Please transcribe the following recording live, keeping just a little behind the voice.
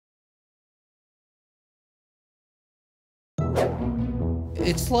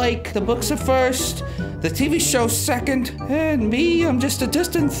It's like the books are first, the TV show's second, and me, I'm just a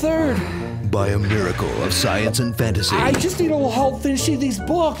distant third. By a miracle of science and fantasy, I just need a little help finishing these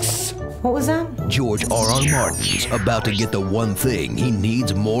books. What was that? George R.R. Martin's about to get the one thing he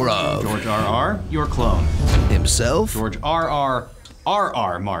needs more of. George R.R., your clone. Himself? George R.R.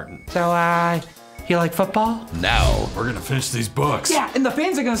 Martin. So, you like football? Now. We're gonna finish these books. Yeah, and the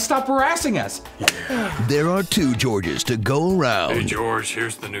fans are gonna stop harassing us. There are two Georges to go around. Hey, George,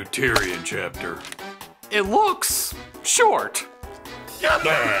 here's the new Tyrion chapter. It looks short.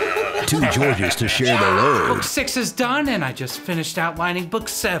 Two Georges to share the load. Book 6 is done, and I just finished outlining book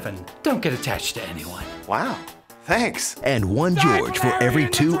 7. Don't get attached to anyone. Wow, thanks. And one George for every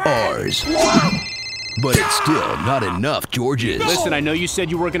two R's. But it's still not enough Georges. Listen, I know you said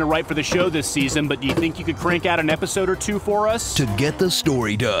you weren't going to write for the show this season, but do you think you could crank out an episode or two for us? To get the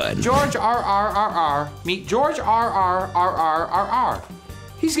story done. George R.R.R.R. Meet George R.R.R.R.R.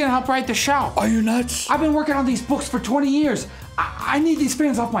 He's gonna help write the show. Are you nuts? I've been working on these books for 20 years. I need these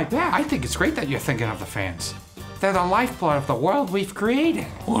fans off my back. I think it's great that you're thinking of the fans. They're the lifeblood of the world we've created.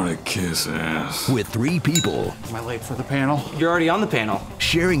 Wanna kiss ass. With three people. Am I late for the panel? You're already on the panel.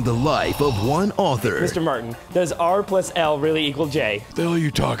 Sharing the life of one author. Mr. Martin, does R plus L really equal J? What the hell are you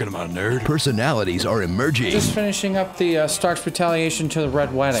talking about, nerd? Personalities are emerging. Just finishing up the Stark's Retaliation to the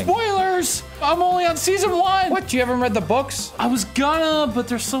Red Wedding. Spoilers! I'm only on season 1. What, you haven't read the books? I was gonna, but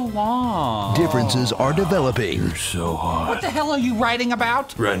they're so long. Differences are developing. You're so hot. What the hell are you writing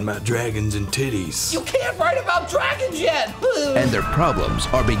about? Writing about dragons and titties. You can't write about dragons yet! And their problems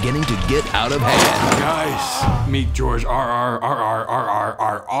are beginning to get out of hand. Guys, meet George R.R.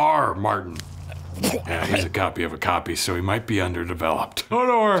 Martin. Yeah, he's a copy of a copy, so he might be underdeveloped.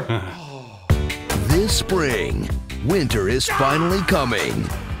 Hodor! This spring, winter is finally coming.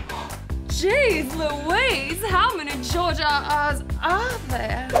 Jeez Louise, how many George R.R.'s are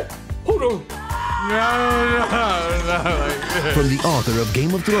there? Hodor! From the author of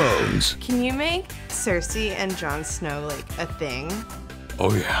Game of Thrones. Can you make Cersei and Jon Snow like a thing?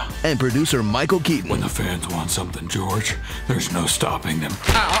 Oh yeah. And producer Michael Keaton. When the fans want something, George, there's no stopping them.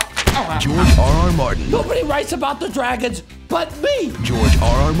 George R.R. Martin. Nobody writes about the dragons but me. George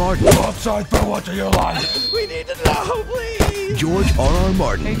R.R. Martin. Outside for what do you like? We need to know, please. George R.R.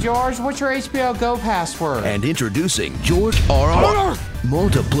 Martin. Hey George, what's your HBO Go password? And introducing George R.R.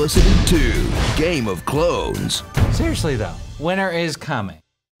 Multiplicity 2, Game of Clones. Seriously though, winter is coming.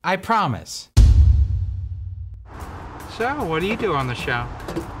 I promise. So, what do you do on the show?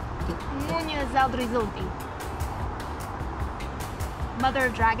 Munya Zaldrizulti. Mother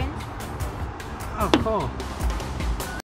of Dragons. Oh, cool.